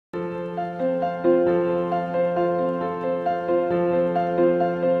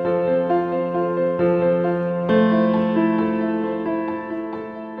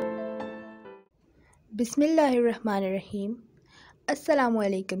Bismillahirrahmanirrahim. Assalamu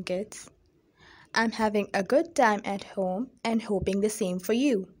alaikum kids. I'm having a good time at home and hoping the same for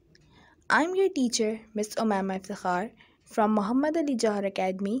you. I'm your teacher, Miss Umama Iftikhar from Muhammad Ali Jauhar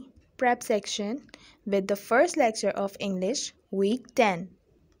Academy, Prep section with the first lecture of English, Week 10.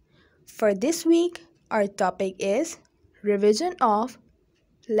 For this week, our topic is revision of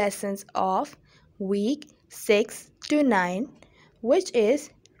lessons of Week 6 to 9, which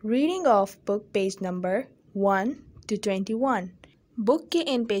is reading of book page number 1 to 21. Book के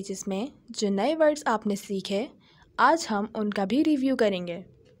इन pages में जो नए words आपने सीखे आज हम उनका भी रिव्यू करेंगे।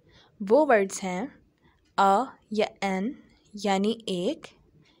 वो वर्ड्स हैं अ या एन यानी एक,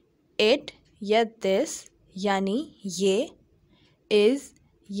 इट या दिस यानी ये, इज़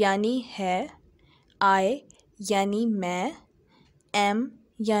यानी है, आई यानी मैं, एम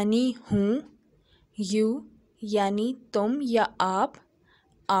यानी हूँ, यू यानी तुम या आप,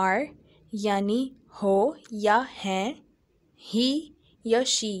 आर यानी हो या हैं, ही या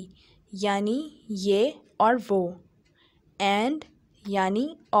शी यानी ये और वो, एंड यानी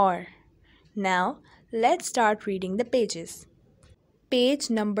और। Now let's start reading the pages. Page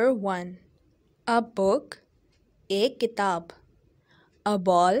number 1, a book एक किताब, अ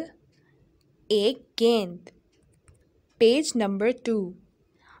बॉल एक गेंद। पेज नंबर 2,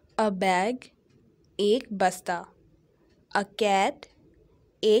 अ बैग एक बस्ता, अ कैट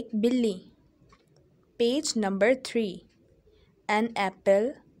एक बिल्ली। पेज नंबर 3, एन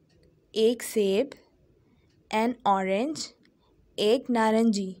एप्पल एक सेब, एन ऑरेंज एक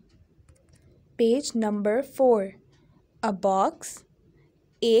नारंगी। पेज नंबर 4, अ बॉक्स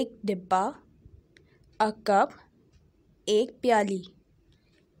एक डिब्बा, अ कप एक प्याली।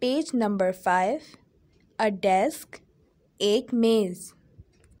 पेज नंबर 5, अ डेस्क एक मेज़।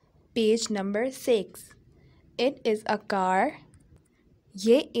 Page number 6, it is a car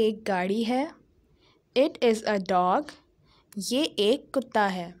ये एक गाड़ी है, इट इज़ अ डॉग ये एक कुत्ता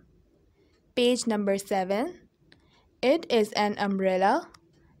है। Page number 7, it is an umbrella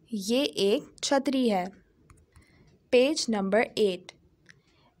ये एक छतरी है। Page number 8,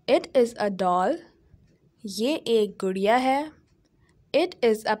 it is a doll ये एक गुड़िया है, इट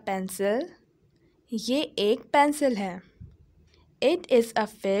इज़ अ पेंसिल ये एक पेंसिल है। इट इज़ अ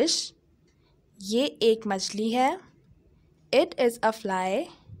फिश ये एक मछली है, इट इज़ अ फ्लाई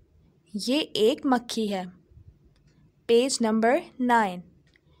ये एक मक्खी है। Page number 9,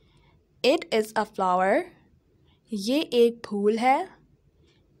 it is a flower ये एक फूल है,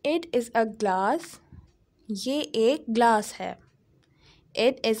 इट इज़ अ ग्लास ये एक ग्लास है।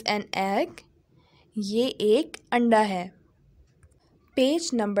 इट इज़ एन एग ये एक अंडा है। पेज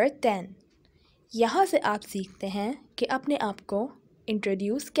नंबर 10, यहाँ से आप सीखते हैं कि अपने आप को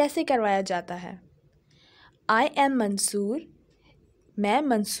इंट्रोड्यूस कैसे करवाया जाता है। आई एम मंसूर मैं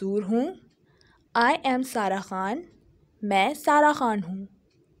मंसूर हूँ। आई एम सारा खान मैं सारा खान हूँ।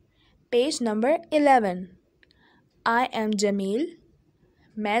 Page number 11, I am Jameel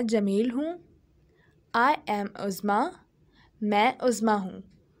मैं जमील हूँ। आई एम उज़मा मैं उज़मा हूँ।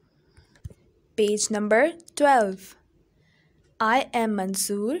 Page number 12, I am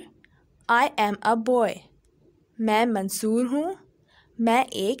Mansoor I am a boy मैं मंसूर हूँ, मैं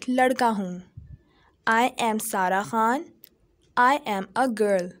एक लड़का हूँ। आई एम सारा Khan I am a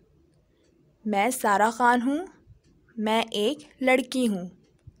girl मैं सारा खान हूँ, मैं एक लड़की हूँ।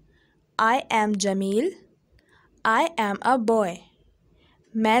 I am Jameel I am a boy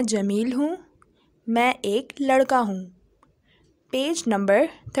मैं जमील हूँ, मैं एक लड़का हूँ। Page number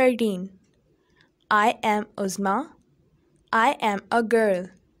 13, I am उज़मा I am a girl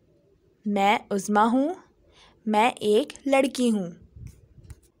मैं उज़मा हूँ, मैं एक लड़की हूँ।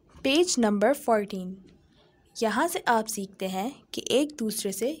 पेज नंबर 14, यहाँ से आप सीखते हैं कि एक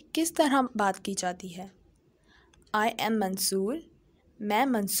दूसरे से किस तरह बात की जाती है। आई एम मंसूर मैं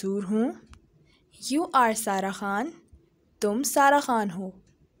मंसूर हूँ। यू आर सारा खान तुम सारा खान हो।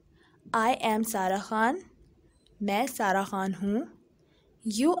 आई एम सारा खान मैं सारा खान हूँ।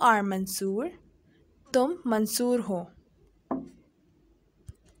 यू आर मंसूर तुम मंसूर हो।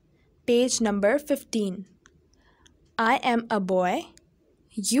 Page number 15, I am a boy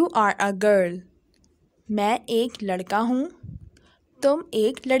you are a girl मैं एक लड़का हूँ, तुम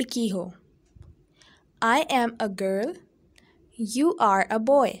एक लड़की हो। I am a girl you are a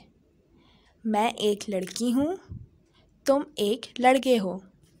boy मैं एक लड़की हूँ, तुम एक लड़के हो।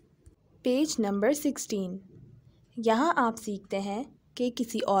 पेज नंबर 16, यहाँ आप सीखते हैं कि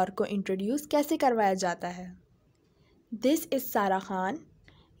किसी और को इंट्रोड्यूस कैसे करवाया जाता है। दिस इज़ सारा खान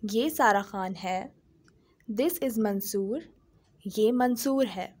ये सारा खान है। दिस इज़ मंसूर ये मंसूर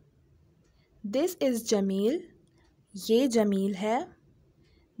है। दिस इज़ जमील ये जमील है।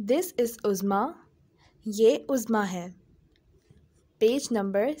 दिस इज़ उज़मा ये उज़्मा है। Page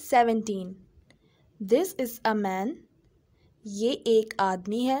number 17। This is a man. ये एक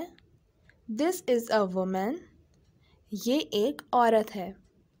आदमी है। This is a woman. ये एक औरत है।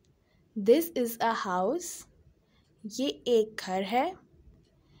 This is a house. ये एक घर है।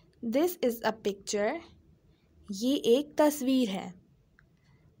 This is a picture. ये एक तस्वीर है।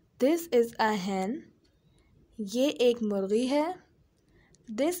 This is a hen। ये एक मुर्गी है।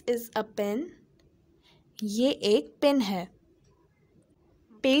 This is a pen. ये एक पेन है।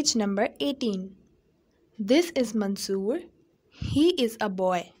 Page number 18। This is Mansoor. He is a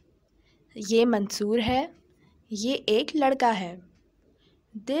boy. ये मंसूर है। ये एक लड़का है।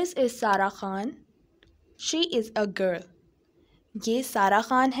 दिस इज़ सारा Khan. She is a girl. ये सारा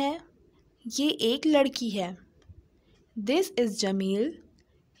खान है। ये एक लड़की है। This is Jameel.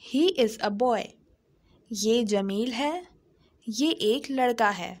 He is a boy. ये जमील है। ये एक लड़का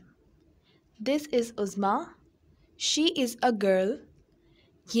है। This is Uzma. She is a girl.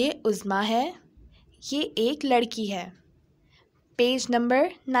 ये उज़्मा है। ये एक लड़की है। Page number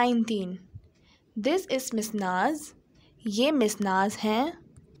 19। This is miss नाज। ये मिस नाज हैं।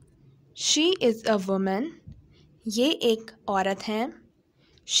 She is a woman. ये एक औरत हैं।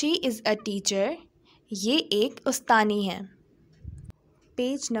 She is a teacher. ये एक उस्तानी है।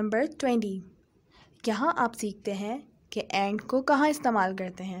 Page number 20। यहाँ आप सीखते हैं कि एंड को कहाँ इस्तेमाल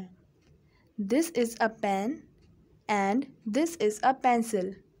करते हैं। This is a pen and this is a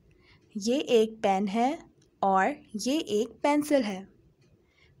pencil. ये एक पेन है और ये एक पेंसिल है।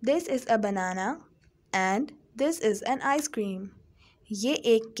 This is a banana and this is an ice cream. ये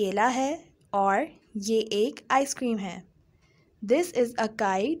एक केला है और ये एक आइसक्रीम है। This is a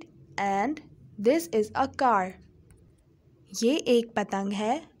kite and this is a car. ये एक पतंग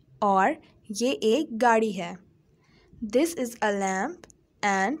है और ये एक गाड़ी है। This is a lamp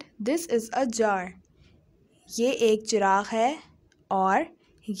and this is a jar. ये एक चिराग है और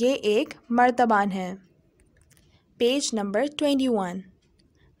ये एक मर्तबान है। Page number 21।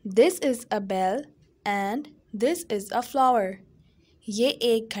 This is a bell and this is a flower. ये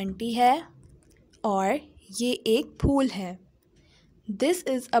एक घंटी है और ये एक फूल है। This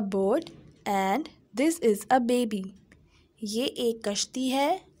is a boat and this is a baby. ये एक कश्ती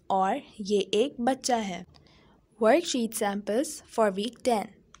है और ये एक बच्चा है। Worksheet samples for week 10।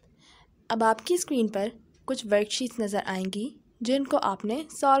 अब आपकी स्क्रीन पर कुछ वर्कशीट्स नज़र आएंगी जिनको आपने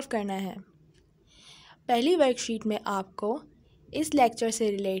सॉल्व करना है। पहली वर्कशीट में आपको इस लेक्चर से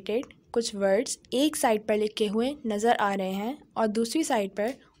रिलेटेड कुछ वर्ड्स एक साइड पर लिखे हुए नज़र आ रहे हैं और दूसरी साइड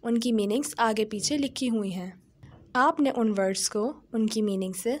पर उनकी मीनिंग्स आगे पीछे लिखी हुई हैं। आपने उन वर्ड्स को उनकी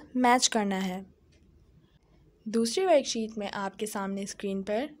मीनिंग से मैच करना है। दूसरी वर्कशीट में आपके सामने स्क्रीन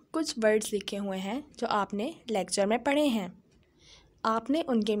पर कुछ वर्ड्स लिखे हुए हैं जो आपने लेक्चर में पढ़े हैं। आपने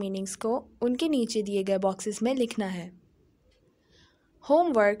उनके मीनिंग्स को उनके नीचे दिए गए बॉक्सेस में लिखना है।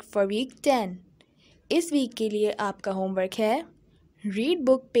 Homework for week 10। इस वीक के लिए आपका होमवर्क है read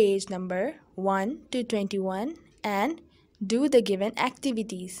book page number 1 to 21 and do the given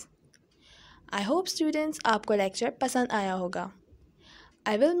activities. I hope students आपको लेक्चर पसंद आया होगा।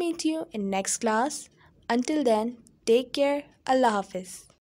 I will meet you in next class. Until then, take care. Allah Hafiz.